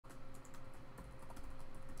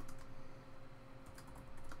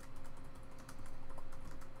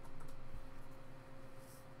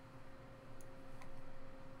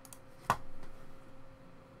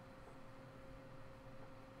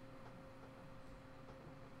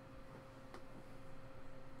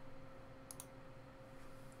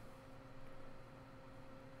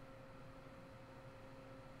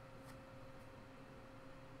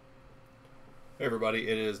Hey everybody,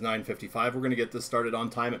 it is 9:55. We're going to get this started on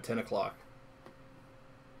time at 10 o'clock.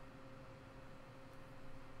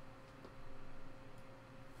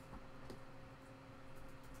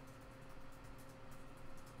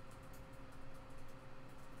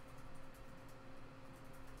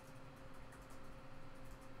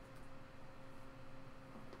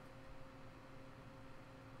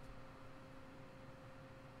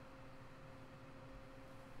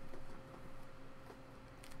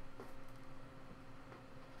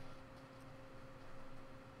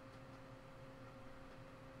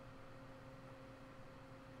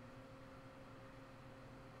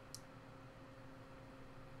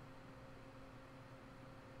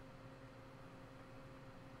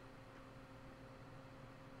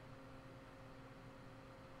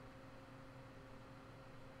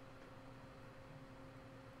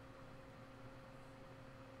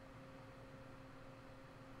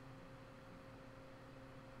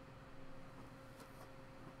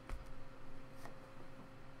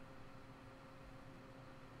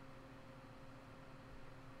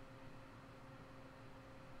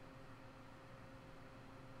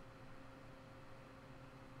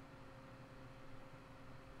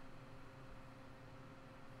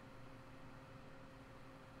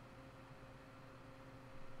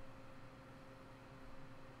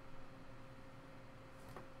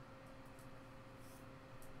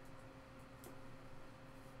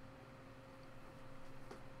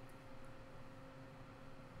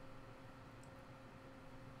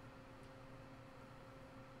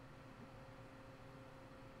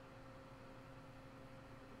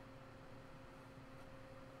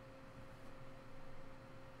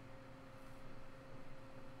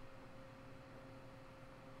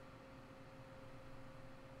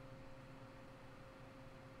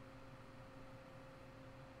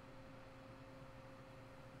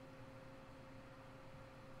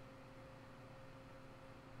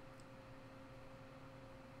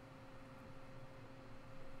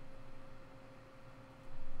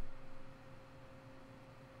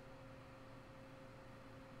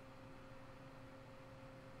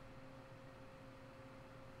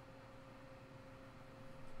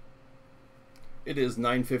 It is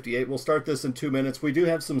 9:58. We'll start this in 2 minutes. We do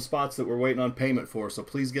have some spots that we're waiting on payment for, so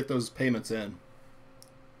please get those payments in.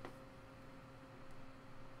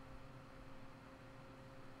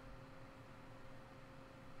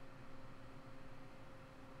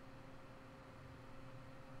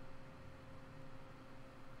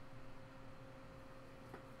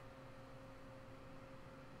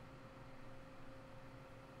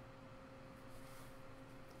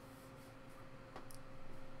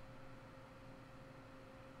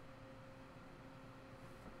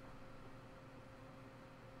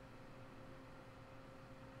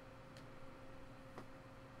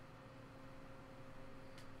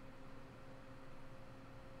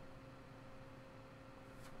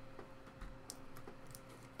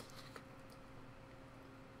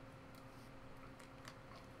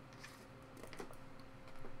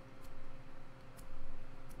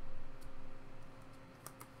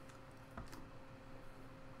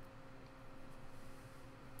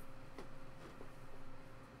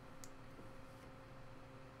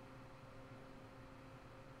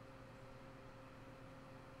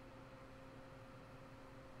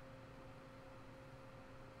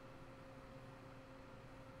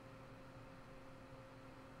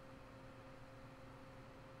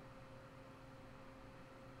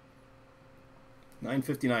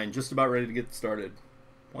 $9.59, just about ready to get started.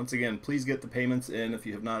 Once again, please get the payments in if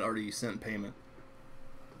you have not already sent payment.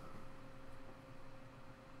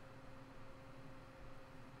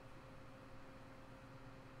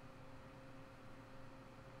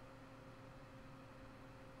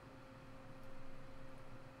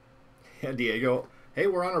 Yeah, Diego. Hey,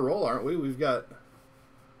 we're on a roll, aren't we? We've got,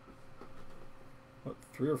 what,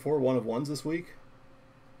 3 or 4 one-of-ones this week?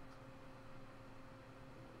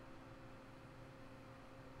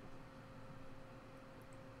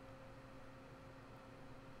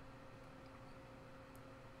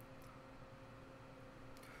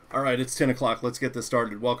 All right, it's 10 o'clock. Let's get this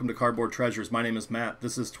started. Welcome to Cardboard Treasures. My name is Matt.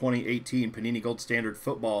 This is 2018 Panini Gold Standard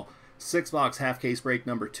Football 6-box half case break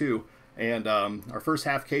number 2. And our first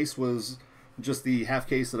half case was just the half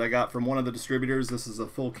case that I got from one of the distributors. This is a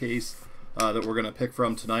full case that we're going to pick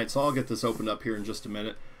from tonight. So I'll get this opened up here in just a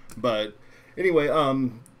minute. But anyway,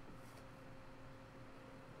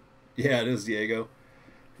 yeah, it is, Diego.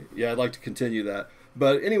 Yeah, I'd like to continue that.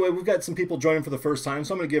 But anyway, we've got some people joining for the first time,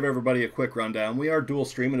 so I'm going to give everybody a quick rundown. We are dual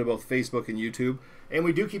streaming to both Facebook and YouTube, and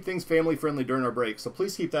we do keep things family friendly during our breaks, so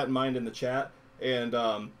please keep that in mind in the chat.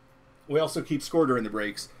 And we also keep score during the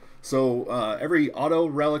breaks. So every auto,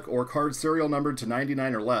 relic, or card serial numbered to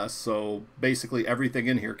 99 or less, so basically everything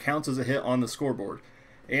in here, counts as a hit on the scoreboard.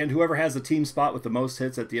 And whoever has the team spot with the most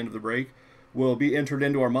hits at the end of the break will be entered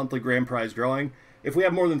into our monthly grand prize drawing. If we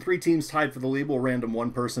have more than 3 teams tied for the lead, we'll random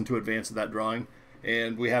one person to advance to that drawing.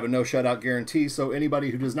 And we have a no shutout guarantee, so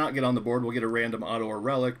anybody who does not get on the board will get a random auto or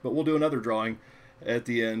relic, but we'll do another drawing at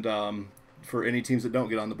the end for any teams that don't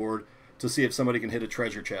get on the board to see if somebody can hit a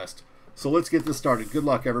treasure chest. So let's get this started. Good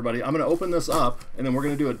luck, everybody. I'm going to open this up, and then we're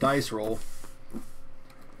going to do a dice roll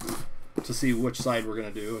to see which side we're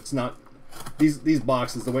going to do. It's not... These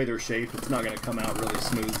boxes, the way they're shaped, it's not going to come out really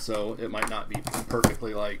smooth, so it might not be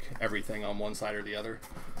perfectly like everything on one side or the other.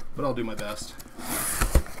 But I'll do my best.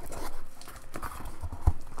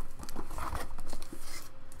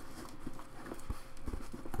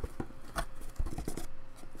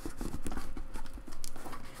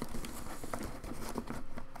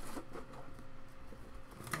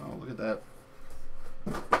 Oh, look at that.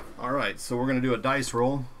 Alright, so we're going to do a dice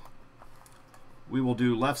roll. We will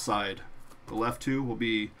do left side. The left 2 will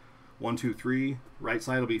be 1, 2, 3. Right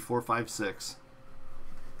side will be 4, 5, 6.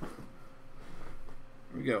 There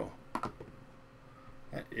we go.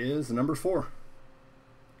 That is number 4.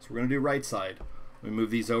 So we're going to do right side. We move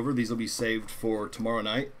these over. These will be saved for tomorrow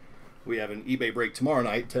night. We have an eBay break tomorrow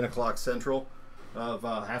night, 10 o'clock Central, of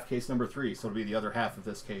half case number 3. So it'll be the other half of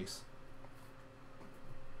this case.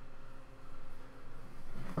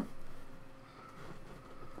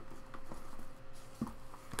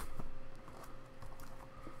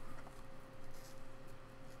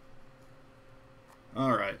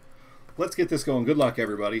 Alright, let's get this going. Good luck,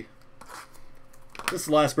 everybody. This is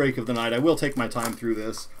the last break of the night. I will take my time through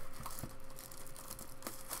this.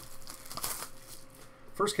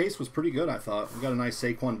 First case was pretty good, I thought. We got a nice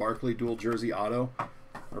Saquon Barkley dual jersey auto.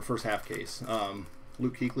 Our first half case.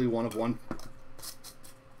 Luke Kuechly, 1 of 1.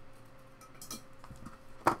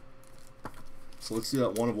 So let's do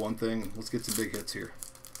that 1 of 1 thing. Let's get some big hits here.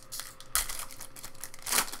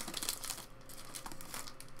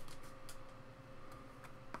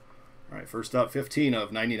 Alright, first up, 15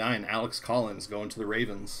 of 99, Alex Collins going to the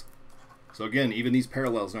Ravens. So again, even these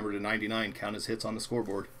parallels numbered to 99 count as hits on the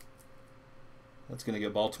scoreboard. That's going to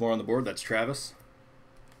get Baltimore on the board. That's Travis.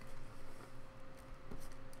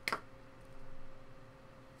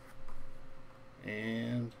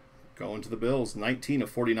 And going to the Bills, 19 of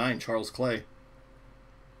 49, Charles Clay.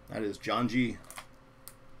 That is John G.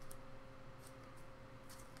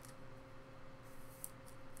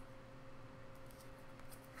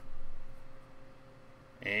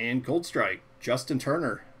 And Gold Strike, Justin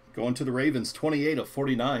Turner, going to the Ravens, 28 of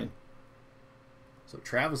 49. So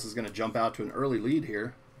Travis is going to jump out to an early lead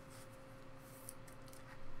here.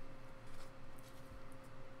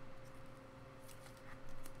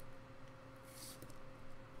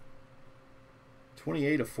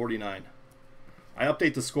 (28 of 49). I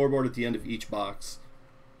update the scoreboard at the end of each box.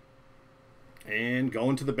 And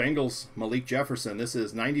going to the Bengals, Malik Jefferson. This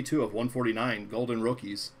is 92 of 149, Golden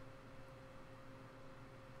Rookies.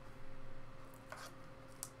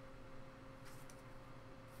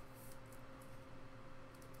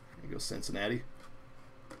 Go Cincinnati.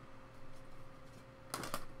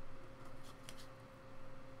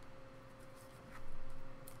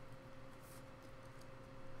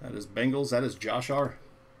 That is Bengals. That is Josh R.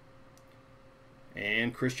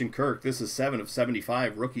 And Christian Kirk. This is 7 of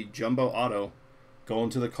 75, rookie jumbo auto. Going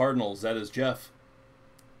to the Cardinals. That is Jeff.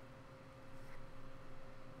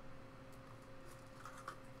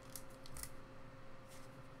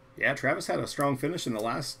 Yeah, Travis had a strong finish in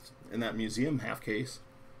that museum half case.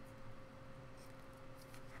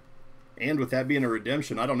 And with that being a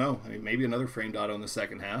redemption, I don't know. I mean, maybe another framed auto in the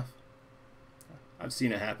second half. I've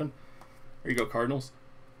seen it happen. There you go, Cardinals.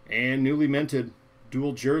 And newly minted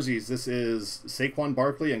dual jerseys. This is Saquon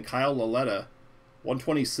Barkley and Kyle Laletta.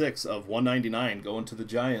 126 of 199 going to the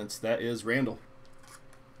Giants. That is Randall.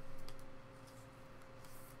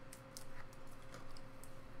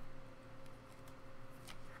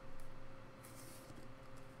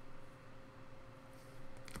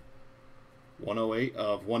 (108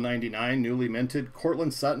 of 199) newly minted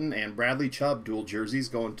Cortland Sutton and Bradley Chubb dual jerseys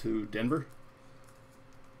going to Denver.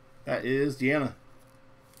 That is Deanna.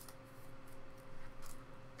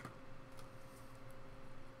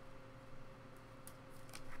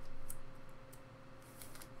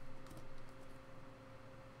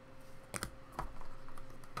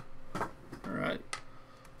 All right.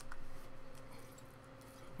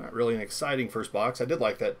 Not really an exciting first box. I did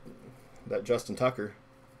like that Justin Tucker.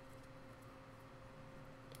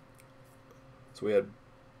 So we had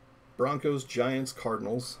Broncos, Giants,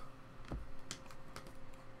 Cardinals.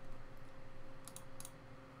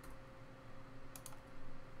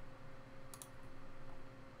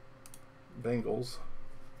 Bengals.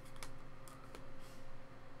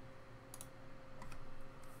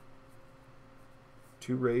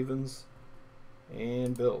 Two Ravens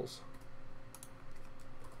and Bills.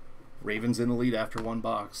 Ravens in the lead after one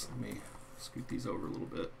box. Let me scoot these over a little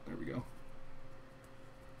bit. There we go.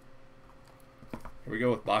 Here we go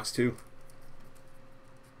with box 2.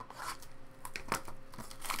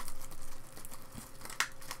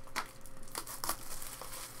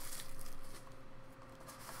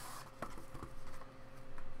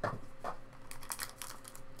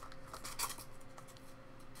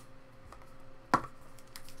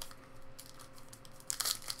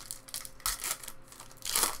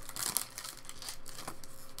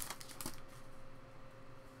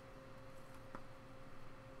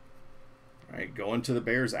 All right, going to the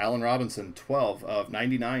Bears, Allen Robinson, 12 of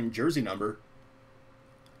 99, jersey number.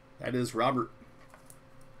 That is Robert.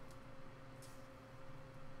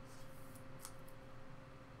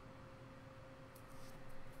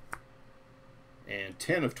 And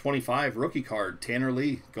 10 of 25, rookie card, Tanner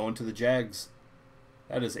Lee, going to the Jags.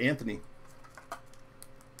 That is Anthony.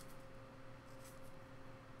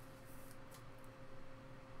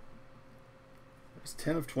 There's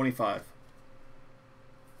 10 of 25.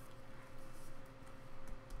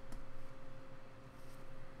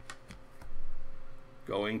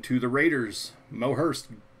 Going to the Raiders, Mo Hurst,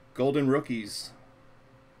 Golden Rookies,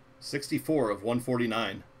 64 of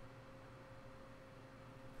 149.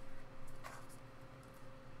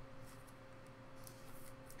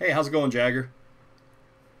 Hey, how's it going, Jagger?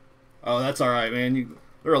 Oh, that's all right, man.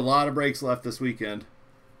 There are a lot of breaks left this weekend.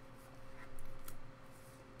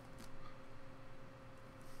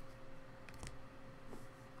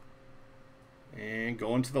 And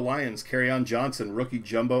going to the Lions, Kerryon Johnson, rookie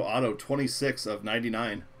jumbo auto, 26 of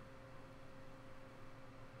 99.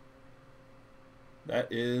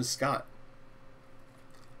 That is Scott.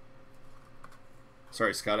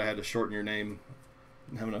 Sorry, Scott, I had to shorten your name.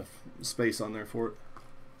 Didn't have enough space on there for it.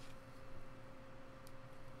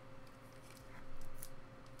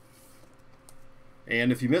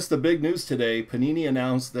 And if you missed the big news today, Panini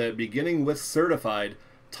announced that beginning with certified,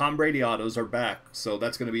 Tom Brady autos are back. So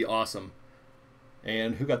that's going to be awesome.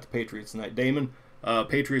 And who got the Patriots tonight? Damon.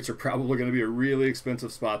 Patriots are probably going to be a really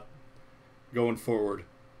expensive spot going forward.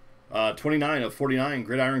 29 of 49,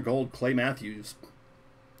 Gridiron Gold, Clay Matthews.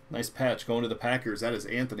 Nice patch going to the Packers. That is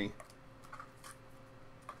Anthony.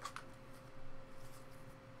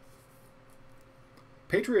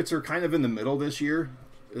 Patriots are kind of in the middle this year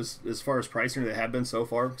as far as pricing they have been so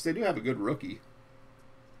far, because they do have a good rookie.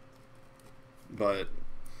 But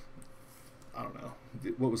I don't know.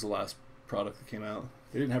 What was the last product that came out?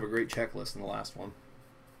 They didn't have a great checklist in the last one.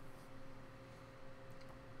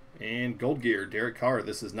 And Gold Gear, Derek Carr.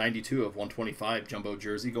 This is 92 of 125, jumbo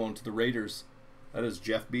jersey, going to the Raiders. That is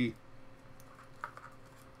Jeff B.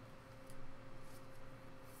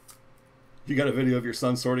 You got a video of your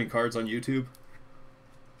son sorting cards on YouTube?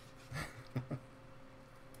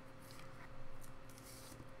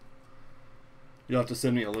 You'll have to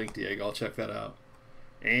send me a link, Diego. I'll check that out.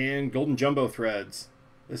 And Golden Jumbo Threads.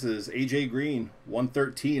 This is AJ Green,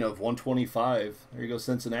 113 of 125. There you go,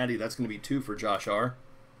 Cincinnati. That's going to be 2 for Josh R.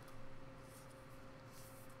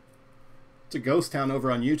 It's a ghost town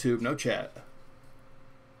over on YouTube. No chat.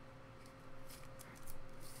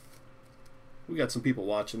 We got some people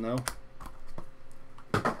watching, though.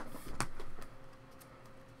 All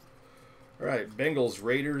right, Bengals,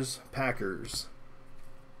 Raiders, Packers,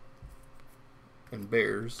 and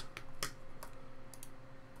Bears.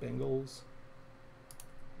 Bengals,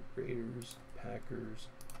 Raiders, Packers,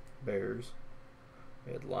 Bears.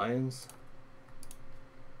 We had Lions,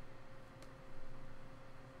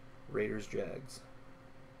 Raiders, Jags.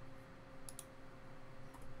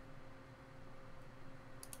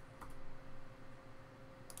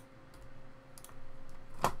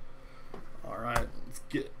 All right, let's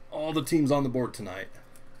get all the teams on the board tonight.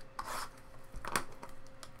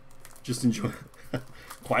 Just enjoy,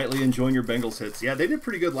 quietly enjoying your Bengals hits. Yeah, they did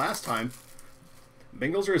pretty good last time.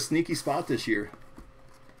 Bengals are a sneaky spot this year.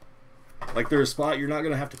 Like, they're a spot you're not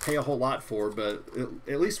going to have to pay a whole lot for, but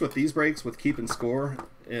at least with these breaks, with keeping score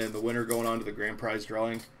and the winner going on to the grand prize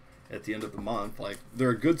drawing at the end of the month, like, they're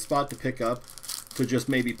a good spot to pick up to just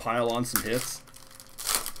maybe pile on some hits.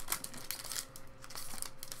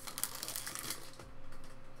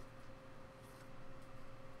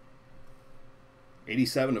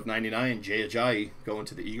 '87 of 99, Jay Ajayi going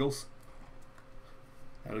to the Eagles.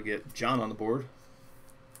 That'll get John on the board.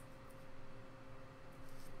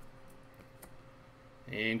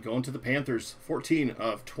 And going to the Panthers, 14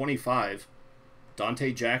 of 25,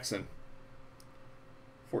 Dante Jackson.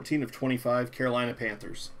 14 of 25, Carolina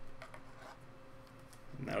Panthers.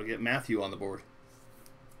 And that'll get Matthew on the board.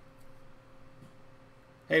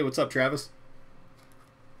 Hey, what's up, Travis?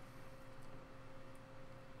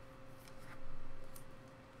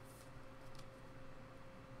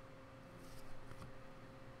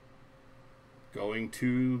 Going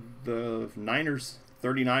to the Niners,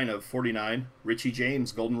 39 of 49. Richie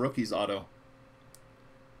James, Golden Rookies auto.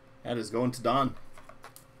 That is going to Don.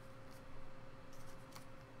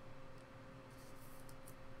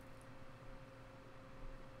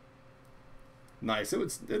 Nice.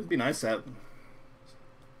 It'd be nice to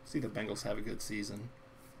see the Bengals have a good season.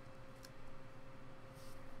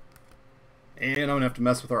 And I'm gonna have to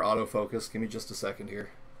mess with our autofocus. Give me just a second here.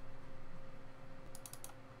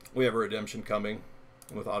 We have a redemption coming,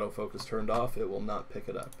 and with autofocus turned off, it will not pick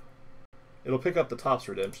it up. It'll pick up the Topps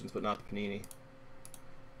redemptions, but not the Panini.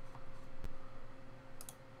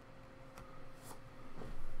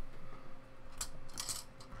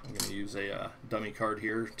 I'm going to use a dummy card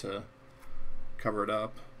here to cover it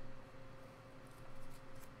up.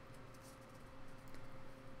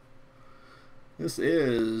 This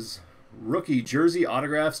is rookie jersey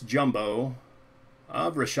autographs jumbo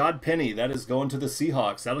of Rashad Penny. That is going to the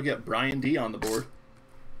Seahawks. That'll get Brian D on the board.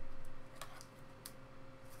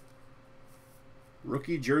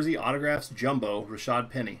 Rookie jersey autographs jumbo, Rashad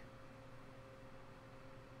Penny.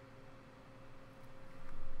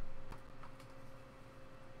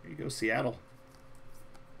 There you go, Seattle.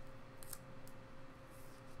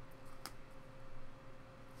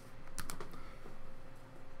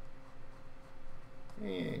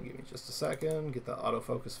 And give me just a second, get the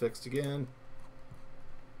autofocus fixed again.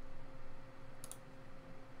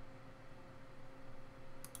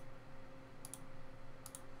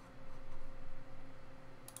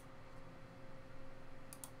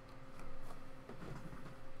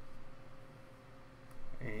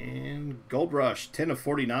 And Gold Rush, 10 of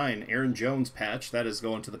 49, Aaron Jones patch. That is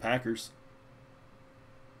going to the Packers.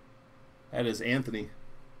 That is Anthony.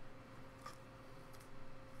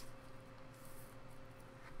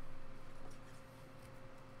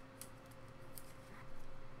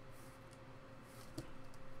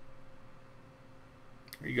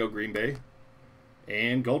 There you go, Green Bay.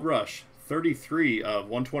 And Gold Rush, 33 of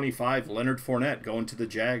 125, Leonard Fournette going to the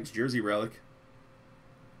Jags, jersey relic.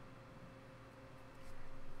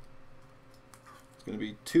 It's going to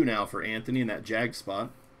be 2 now for Anthony in that Jag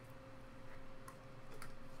spot.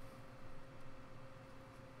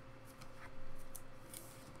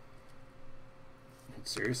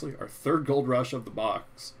 Seriously? Our third Gold Rush of the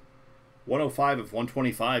box. 105 of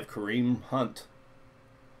 125, Kareem Hunt.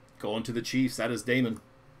 Going to the Chiefs. That is Damon.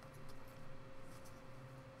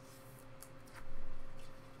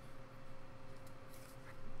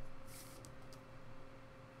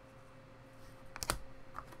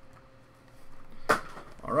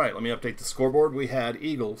 All right, let me update the scoreboard. We had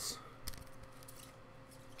Eagles,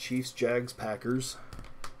 Chiefs, Jags, Packers,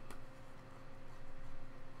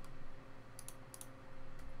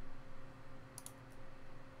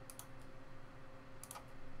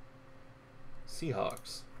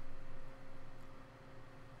 Seahawks,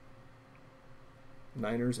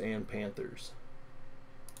 Niners, and Panthers.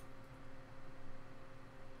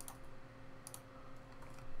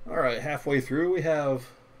 All right, halfway through, we have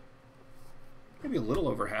maybe a little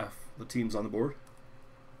over half the teams on the board.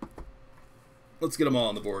 Let's get them all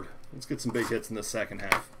on the board. Let's get some big hits in the second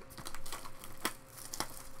half.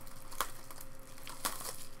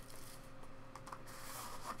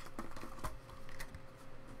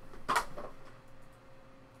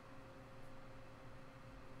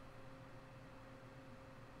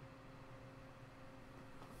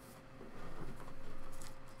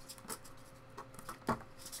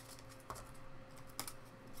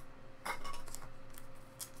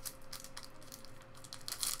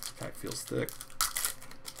 Pack feels thick.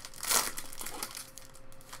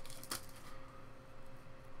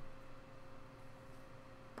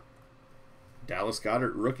 Dallas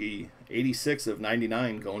Goedert rookie, 86 of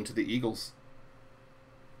 99 going to the Eagles.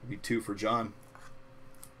 It'll be 2 for John.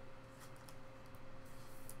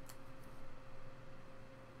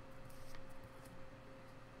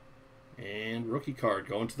 And rookie card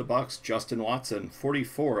going to the Bucks, Justin Watson,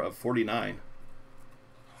 44 of 49.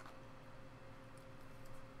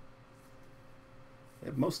 They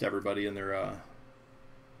have most everybody in their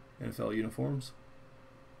NFL uniforms.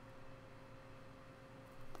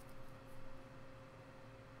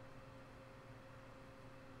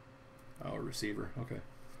 Oh, a receiver. Okay.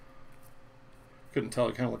 Couldn't tell.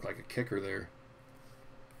 It kind of looked like a kicker there.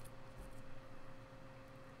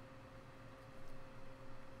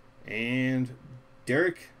 And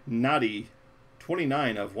Derek Nottie,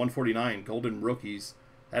 29 of 149, Golden Rookies.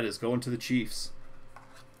 That is going to the Chiefs.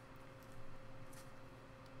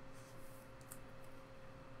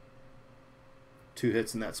 2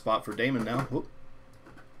 hits in that spot for Damon now. Whoop.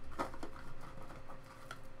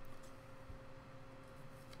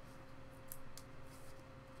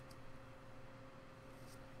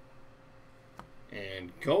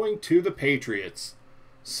 And going to the Patriots,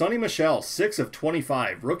 Sonny Michel, 6 of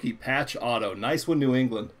 25. Rookie patch auto. Nice one, New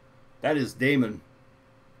England. That is Damon.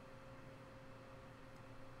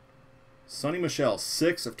 Sonny Michel,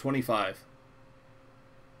 6 of 25.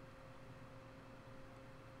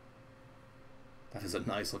 That is a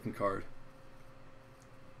nice looking card.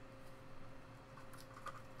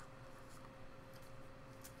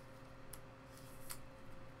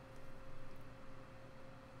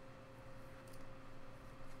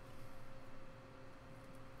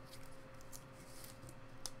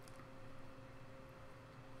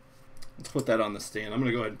 Let's put that on the stand. I'm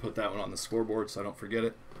going to go ahead and put that one on the scoreboard so I don't forget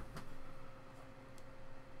it.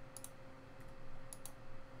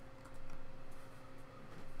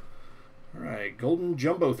 All right, Golden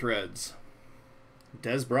Jumbo Threads.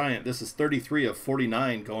 Des Bryant, this is 33 of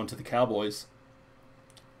 49 going to the Cowboys.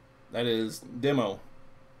 That is Demo.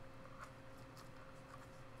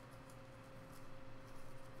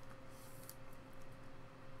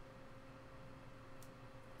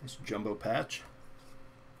 Nice jumbo patch.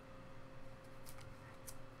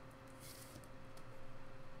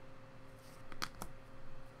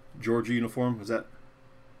 Georgia uniform, was that?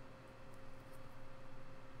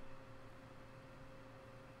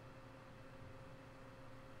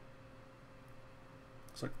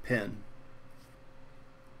 It's like Penn.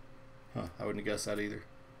 Huh, I wouldn't have guessed that either.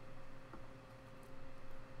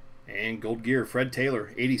 And Gold Gear, Fred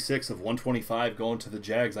Taylor, 86 of 125 going to the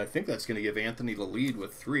Jags. I think that's going to give Anthony the lead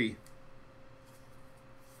with 3.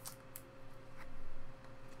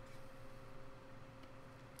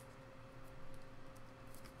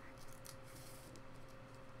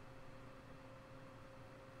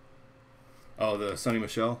 Oh, the Sonny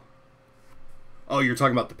Michel? Oh, you're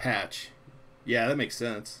talking about the patch. Yeah, that makes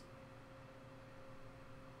sense.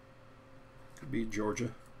 Could be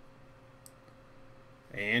Georgia.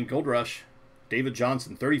 And Gold Rush, David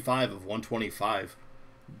Johnson, 35 of 125.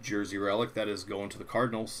 Jersey relic, that is going to the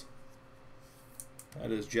Cardinals.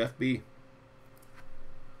 That is Jeff B.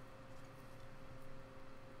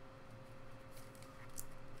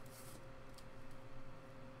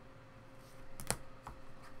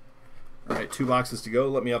 All right, 2 boxes to go.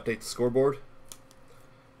 Let me update the scoreboard.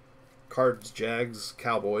 Cards, Jags,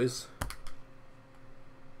 Cowboys.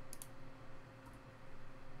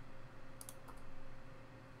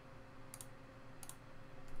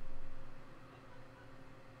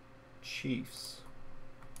 Chiefs.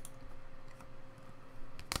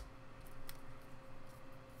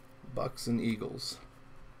 Bucks and Eagles.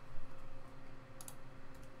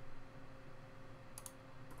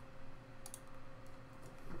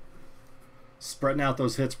 Spreading out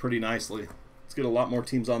those hits pretty nicely. Let's get a lot more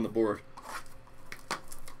teams on the board.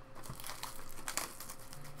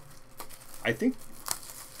 I think,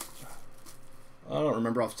 I don't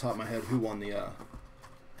remember off the top of my head who won the,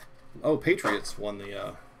 oh, Patriots won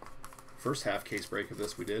the first half case break of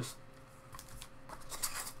this we did.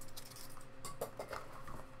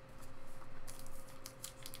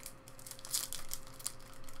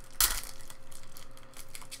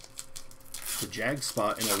 The Jag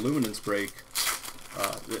spot in a luminance break.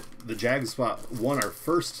 The Jag spot won our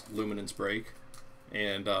first luminance break,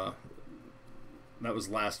 and that was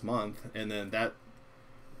last month. And then that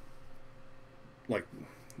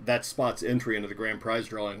spot's entry into the grand prize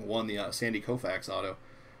drawing won the Sandy Koufax auto.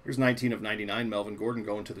 Here's 19 of 99, Melvin Gordon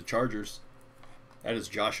going to the Chargers. That is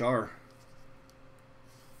Josh R.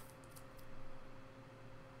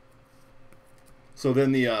 So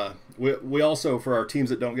then the we also, for our teams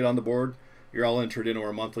that don't get on the board, you're all entered into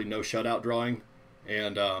our monthly no shutout drawing,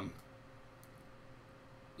 and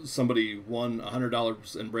somebody won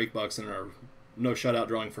 $100 in break bucks in our no shutout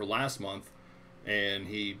drawing for last month, and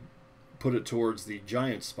he put it towards the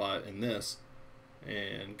Giants spot in this,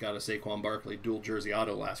 and got a Saquon Barkley dual jersey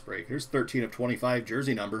auto last break. Here's 13 of 25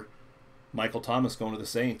 jersey number, Michael Thomas going to the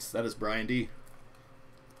Saints. That is Brian D.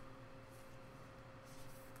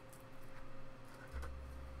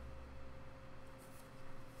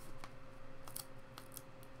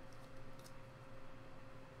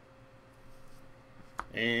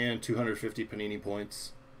 And 250 Panini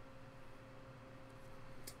points.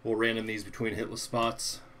 We'll random these between hitless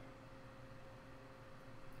spots.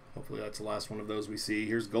 Hopefully that's the last one of those we see.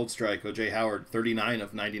 Here's Gold Strike, O.J. Howard, 39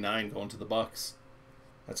 of 99 going to the Bucks.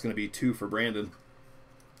 That's going to be 2 for Brandon.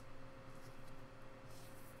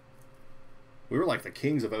 We were like the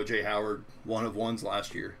kings of O.J. Howard 1 of 1s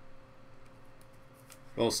last year.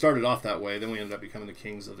 Well, it started off that way. Then we ended up becoming the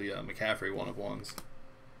kings of the McCaffrey one-of-ones.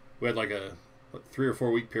 We had like a 3 or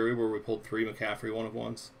 4 week period where we pulled 3 McCaffrey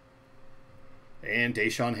one-of-ones. And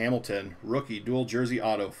Deshaun Hamilton, rookie, dual jersey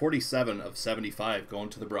auto, 47 of 75, going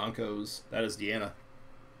to the Broncos. That is Deanna.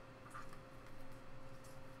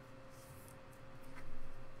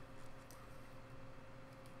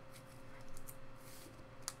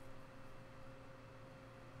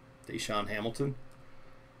 Deshaun Hamilton.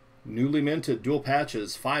 Newly minted dual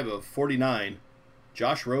patches, 5 of 49.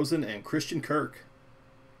 Josh Rosen and Christian Kirk.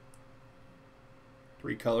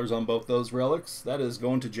 3 colors on both those relics. That is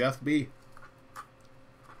going to Jeff B.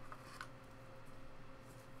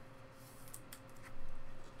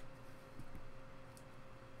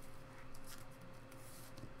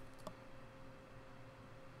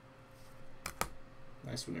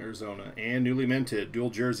 Nice one, Arizona. And newly minted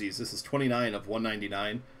dual jerseys. This is 29 of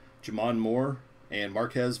 199. Jamon Moore and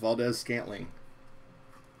Marquez Valdez-Scantling.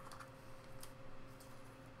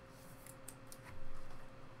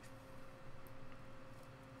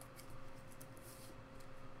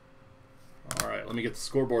 All right, let me get the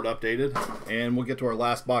scoreboard updated, and we'll get to our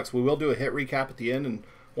last box. We will do a hit recap at the end, and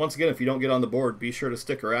once again, if you don't get on the board, be sure to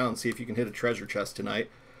stick around and see if you can hit a treasure chest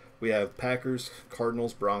tonight. We have Packers,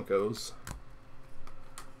 Cardinals, Broncos.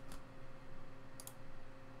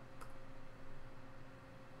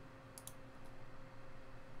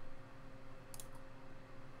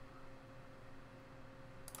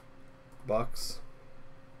 Bucks,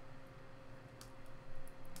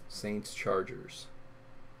 Saints, Chargers.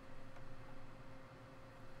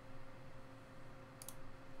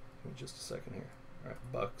 Give me just a second here. All right,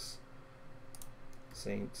 Bucks,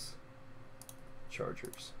 Saints,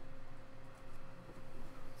 Chargers.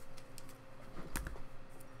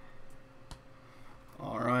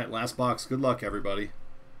 All right, last box. Good luck, everybody.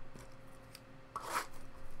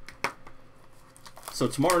 So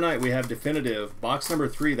tomorrow night we have definitive box number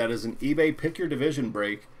 3. That is an eBay Pick Your Division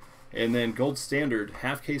break, and then gold standard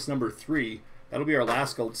half case number 3. That'll be our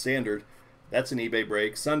last gold standard. That's an eBay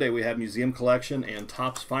break. Sunday we have Museum Collection and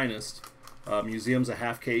Topps Finest. Museum's a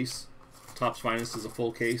half case. Topps Finest is a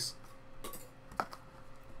full case.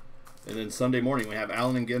 And then Sunday morning we have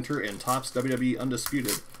Allen and Ginter and Topps WWE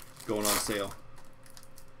Undisputed going on sale.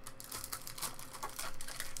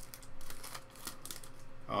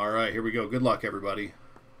 All right, here we go. Good luck, everybody.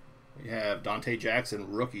 We have Dante Jackson,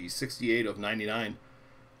 rookie, 68 of 99,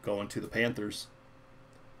 going to the Panthers.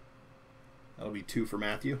 That'll be 2 for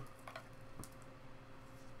Matthew.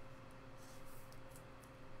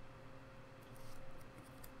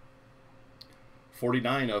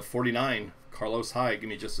 $49 of 49, Carlos Hyde. Give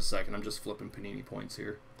me just a second. I'm just flipping Panini points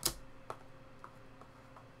here.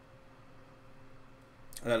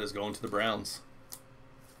 That is going to the Browns.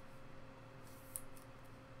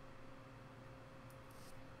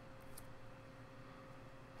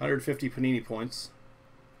 $150 Panini points.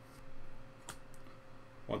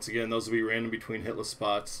 Once again, those will be random between hitless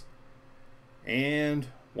spots. And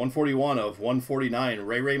 141 of 149,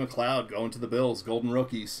 Ray McLeod going to the Bills, Golden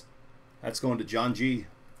Rookies. That's going to John G.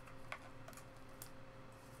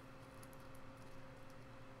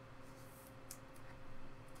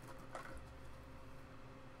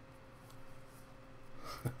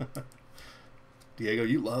 Diego,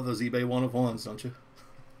 you love those eBay one-of-ones, don't you?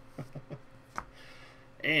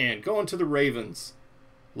 And going to the Ravens,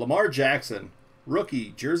 Lamar Jackson,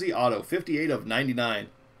 rookie, jersey auto, 58 of 99.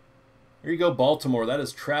 Here you go, Baltimore. That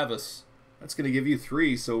is Travis. That's going to give you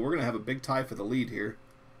 3, so we're going to have a big tie for the lead here.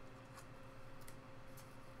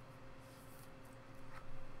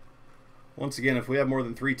 Once again, if we have more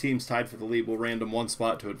than 3 teams tied for the lead, we'll random 1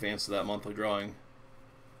 spot to advance to that monthly drawing.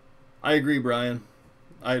 I agree, Brian.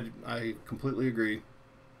 I completely agree.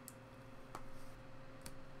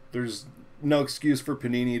 There's no excuse for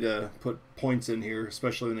Panini to put points in here,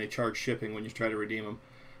 especially when they charge shipping when you try to redeem them.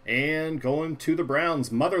 And going to the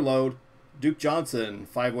Browns, Motherload, Duke Johnson,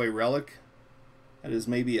 5-way relic. That is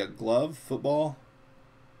maybe a glove, football,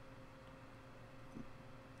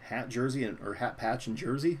 hat jersey, or hat patch and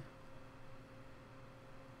jersey.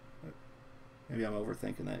 Maybe I'm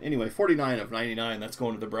overthinking that. Anyway, 49 of 99, that's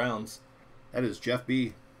going to the Browns. That is Jeff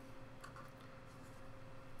B.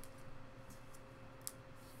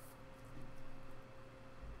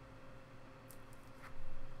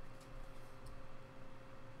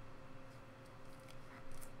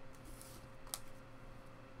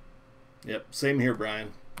 Yep, same here,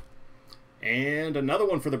 Brian. And another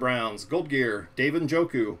one for the Browns. Gold Gear, David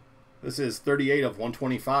Njoku. This is 38 of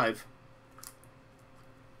 125.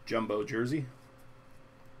 Jumbo jersey.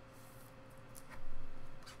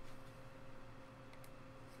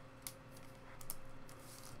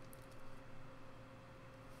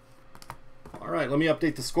 right, let me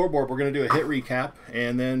update the scoreboard. We're going to do a hit recap,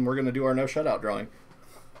 and then we're going to do our no shutout drawing.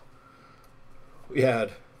 We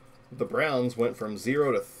had the Browns went from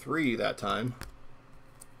 0 to 3 that time.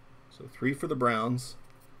 So 3 for the Browns.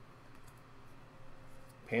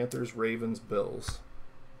 Panthers, Ravens, Bills.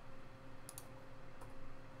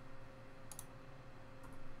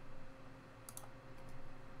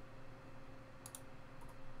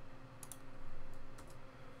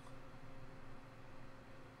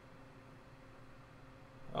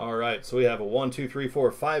 All right, so we have a 1, 2, 3,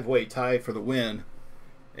 4, 5-way tie for the win,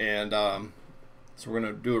 and so we're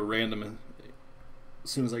gonna do a random as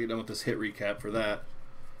soon as I get done with this hit recap for that.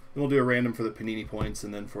 Then we'll do a random for the Panini points,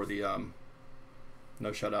 and then for the no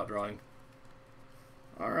shutout drawing.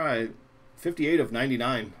 All right, 58 of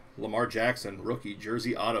 99, Lamar Jackson, rookie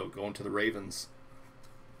jersey auto going to the Ravens.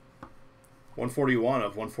 141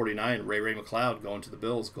 of 149, Ray McLeod going to the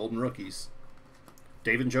Bills, golden rookies.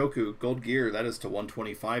 David Njoku, gold gear, that is to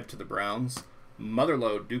 125 to the Browns.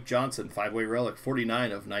 Motherlode, Duke Johnson, 5-way relic,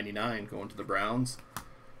 49 of 99 going to the Browns.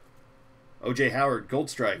 O.J. Howard, gold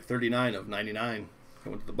strike, 39 of 99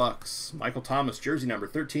 going to the Bucks. Michael Thomas, jersey number,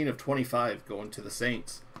 13 of 25 going to the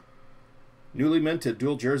Saints. Newly minted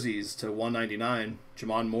dual jerseys to 199,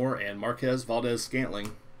 Jamon Moore and Marquez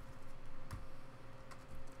Valdez-Scantling.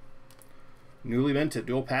 Newly minted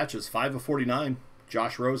dual patches, 5 of 49,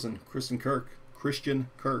 Josh Rosen, Christian Kirk.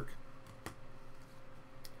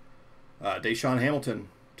 Deshaun Hamilton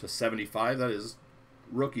to 75. That is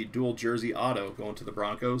rookie dual jersey auto going to the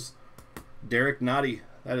Broncos. Derek Nottie.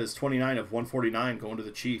 That is 29 of 149 going to the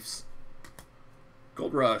Chiefs.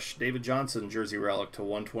 Gold Rush. David Johnson jersey relic to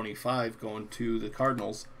 125 going to the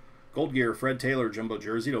Cardinals. Gold Gear. Fred Taylor jumbo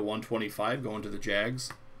jersey to 125 going to the Jags.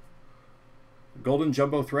 Golden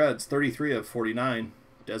Jumbo Threads. 33 of 49.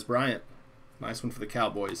 Des Bryant. Nice one for the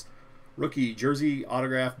Cowboys. Rookie jersey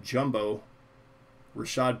autograph jumbo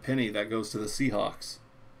Rashad Penny, that goes to the Seahawks.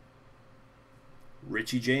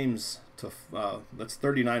 Richie James to that's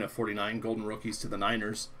 39 of 49, golden rookies to the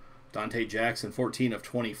Niners. Dante Jackson, 14 of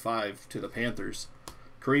 25 to the Panthers.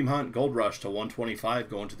 Kareem Hunt, gold rush to 125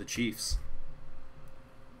 going to the Chiefs.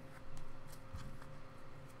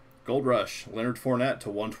 Gold rush Leonard Fournette to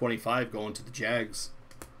 125 going to the Jags.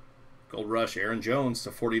 Gold rush Aaron Jones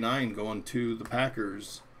to 49 going to the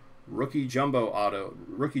Packers. Rookie jumbo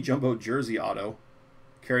jersey auto,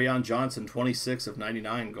 Kerryon Johnson, 26 of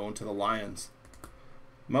 99 going to the Lions.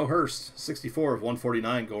 Mo Hurst, 64 of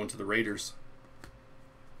 149 going to the Raiders.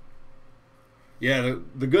 Yeah,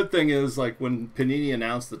 the good thing is, like, when Panini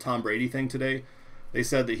announced the Tom Brady thing today, they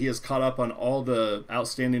said that he has caught up on all the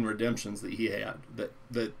outstanding redemptions that he had,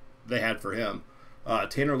 that they had for him.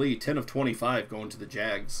 Tanner Lee, 10 of 25 going to the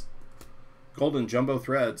Jags. Golden Jumbo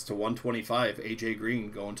Threads to 125, A.J.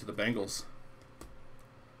 Green going to the Bengals.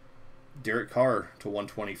 Derek Carr to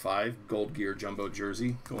 125, Gold Gear Jumbo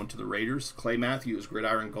Jersey going to the Raiders. Clay Matthews,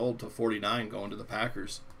 Gridiron Gold to 49 going to the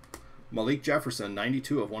Packers. Malik Jefferson,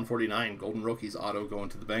 92 of 149, Golden Rookies Auto going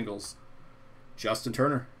to the Bengals. Justin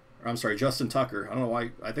Tucker. I don't know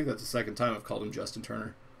why. I think that's the second time I've called him Justin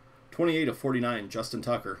Turner. 28 of 49, Justin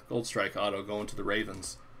Tucker, Gold Strike Auto going to the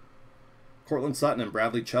Ravens. Cortland Sutton and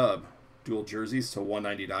Bradley Chubb, dual jerseys to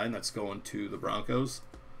 199. That's going to the Broncos.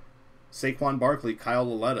 Saquon Barkley, Kyle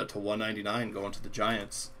Lauletta to 199 going to the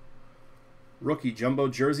Giants. Rookie jumbo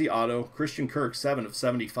jersey auto, Christian Kirk, 7 of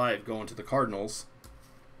 75 going to the Cardinals.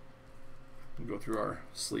 We'll go through our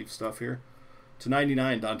sleeve stuff here. To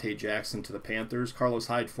 99, Dante Jackson to the Panthers. Carlos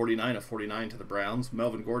Hyde, 49 of 49 to the Browns.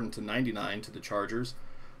 Melvin Gordon to 99 to the Chargers.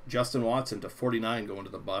 Justin Watson to 49 going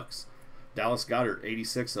to the Bucks. Dallas Goedert,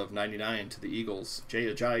 86 of 99 to the Eagles. Jay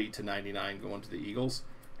Ajayi to 99 going to the Eagles.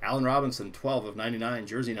 Allen Robinson, 12 of 99,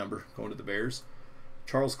 jersey number, going to the Bears.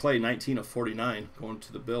 Charles Clay, 19 of 49, going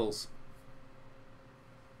to the Bills.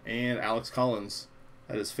 And Alex Collins,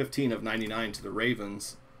 that is 15 of 99 to the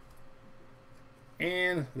Ravens.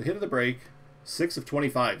 And the hit of the break, 6 of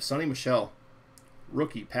 25, Sonny Michel,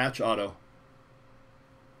 rookie patch auto.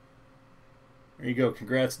 There you go.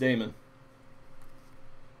 Congrats, Damon.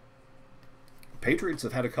 Patriots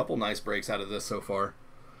have had a couple nice breaks out of this so far.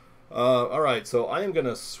 All right, so I am going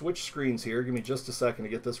to switch screens here. Give me just a second to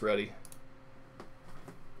get this ready.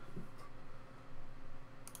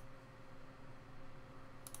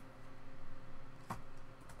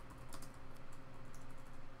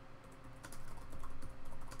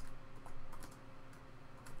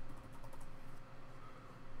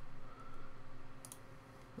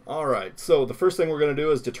 All right, so the first thing we're going to do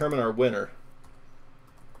is determine our winner.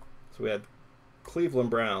 So we had Cleveland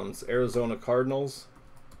Browns, Arizona Cardinals,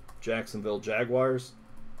 Jacksonville Jaguars,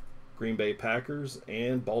 Green Bay Packers,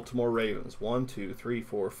 and Baltimore Ravens. 1, 2, 3,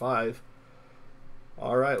 4, 5.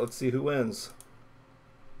 All right, let's see who wins.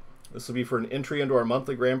 This will be for an entry into our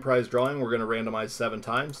monthly grand prize drawing. We're going to randomize 7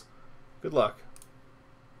 times. Good luck.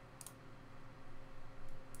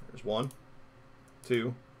 There's 1,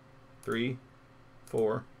 2, 3,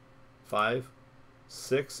 4, 5,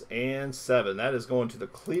 6, and 7. That is going to the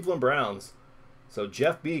Cleveland Browns. So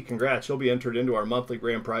Jeff B., congrats. You'll be entered into our monthly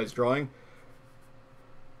grand prize drawing.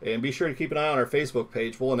 And be sure to keep an eye on our Facebook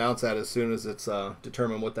page. We'll announce that as soon as it's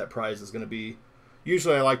determined what that prize is going to be.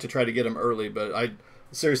 Usually I like to try to get them early, but I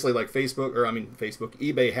seriously, like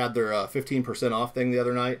eBay had their 15% off thing the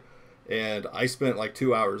other night, and I spent like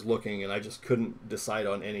 2 hours looking, and I just couldn't decide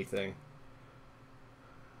on anything.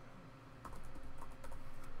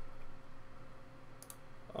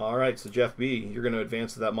 All right, so Jeff B., you're going to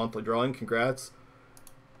advance to that monthly drawing. Congrats.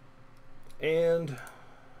 And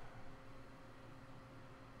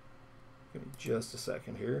give me just a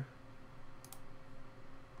second here.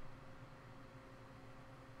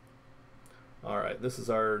 All right, this is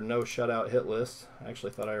our no shutout hit list. I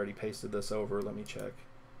actually thought I already pasted this over. Let me check.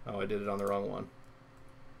 Oh, I did it on the wrong one.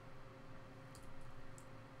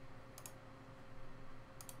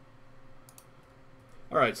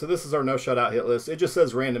 All right, so this is our no shutout hit list. It just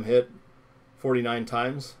says random hit 49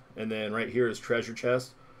 times, and then right here is treasure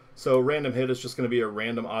chest. So random hit is just going to be a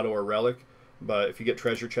random auto or relic, but if you get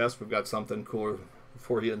treasure chest, we've got something cooler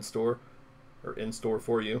for you in store, or in store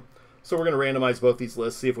for you. So we're going to randomize both these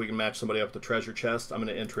lists, see if we can match somebody up with the treasure chest. I'm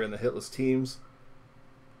going to enter in the hit list teams.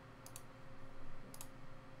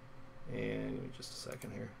 And give me just a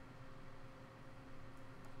second here.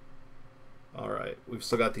 All right, we've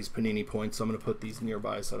still got these Panini points, so I'm going to put these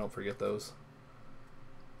nearby so I don't forget those.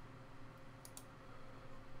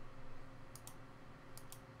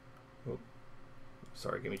 Oh,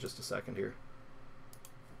 sorry, give me just a second here.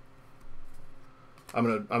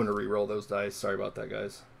 I'm gonna re-roll those dice. Sorry about that,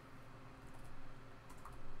 guys.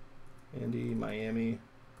 Indy, Miami,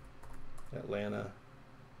 Atlanta,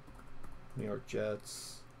 New York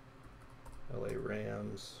Jets, LA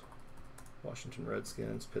Rams, Washington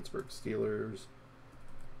Redskins, Pittsburgh Steelers,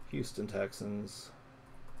 Houston Texans,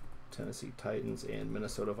 Tennessee Titans, and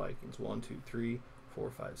Minnesota Vikings. 1, 2, 3,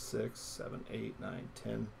 4, 5, 6, 7, 8, 9,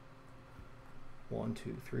 10. 1,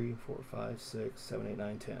 2, 3, 4, 5, 6, 7, 8,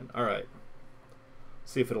 9, 10. All right.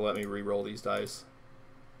 See if it'll let me re-roll these dice.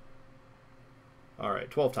 All right,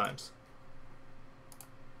 12 times.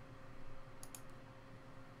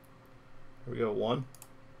 Here we go. 1,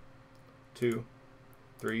 2,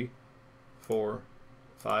 3, 4,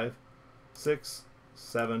 5, 6,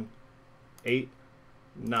 7, 8,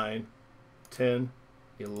 9, 10,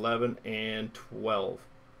 11, and 12.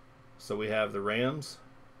 So we have the Rams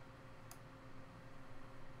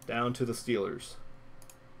down to the Steelers.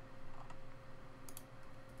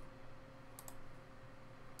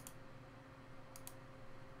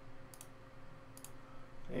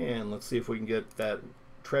 And let's see if we can get that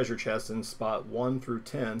treasure chest in spot 1 through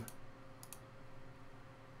 10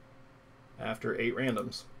 after 8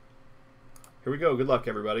 randoms. Here we go. Good luck,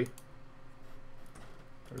 everybody.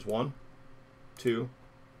 There's 1, 2,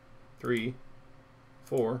 3,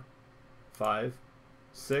 4, 5,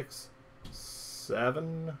 6,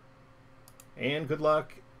 7, and good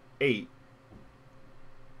luck, 8.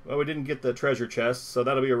 Well, we didn't get the treasure chest, so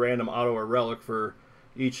that'll be a random auto or relic for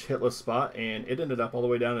each hitless spot, and it ended up all the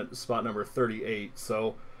way down at spot number 38.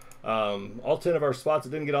 So all 10 of our spots that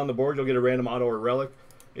didn't get on the board, you'll get a random auto or relic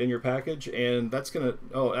in your package, and that's gonna,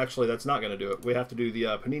 oh, actually that's not gonna do it. We have to do the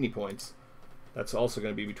Panini points. That's also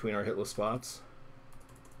going to be between our hitless spots.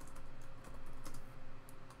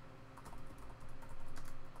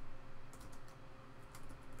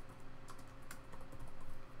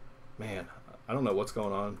 Man, I don't know what's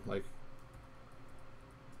going on. Like,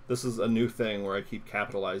 this is a new thing where I keep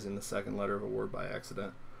capitalizing the second letter of a word by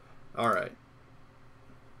accident. All right.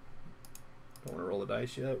 Don't want to roll the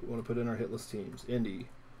dice yet. We want to put in our hitless teams. Indy,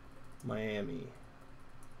 Miami,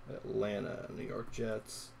 Atlanta, New York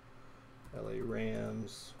Jets, LA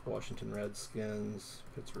Rams, Washington Redskins,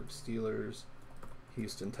 Pittsburgh Steelers,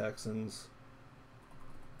 Houston Texans,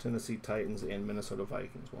 Tennessee Titans, and Minnesota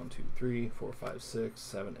Vikings. 1, 2, 3, 4, 5, 6,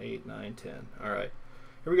 7, 8, 9, 10. All right.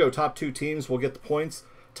 Here we go. Top 2 teams will get the points.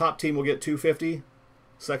 Top team will get 250.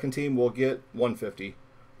 Second team will get 150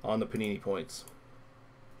 on the Panini points.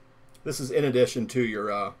 This is in addition to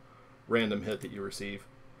your random hit that you receive.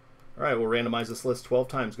 All right, we'll randomize this list 12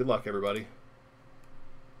 times. Good luck, everybody.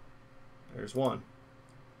 There's 1,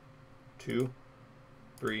 2,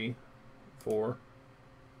 3, 4,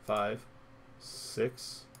 5,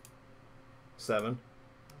 6, 7,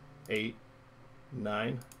 8,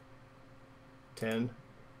 9, 10,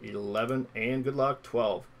 11, and good luck,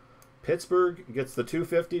 12. Pittsburgh gets the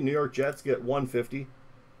 250. New York Jets get 150.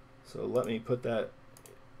 So let me put that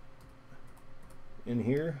in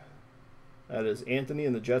here. That is Anthony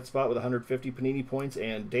in the Jet spot with 150 Panini points,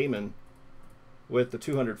 and Damon with the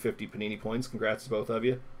 250 Panini points. Congrats to both of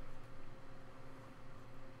you.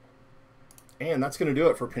 And that's going to do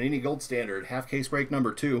it for Panini Gold Standard, half case break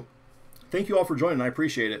number 2. Thank you all for joining. I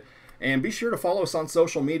appreciate it. And be sure to follow us on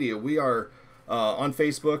social media. We are on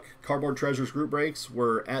Facebook, Cardboard Treasures Group Breaks.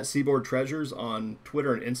 We're at Seaboard Treasures on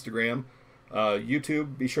Twitter and Instagram.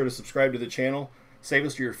 YouTube, be sure to subscribe to the channel. Save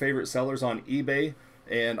us to your favorite sellers on eBay.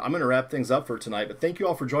 And I'm going to wrap things up for tonight. But thank you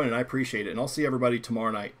all for joining. I appreciate it. And I'll see everybody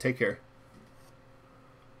tomorrow night. Take care.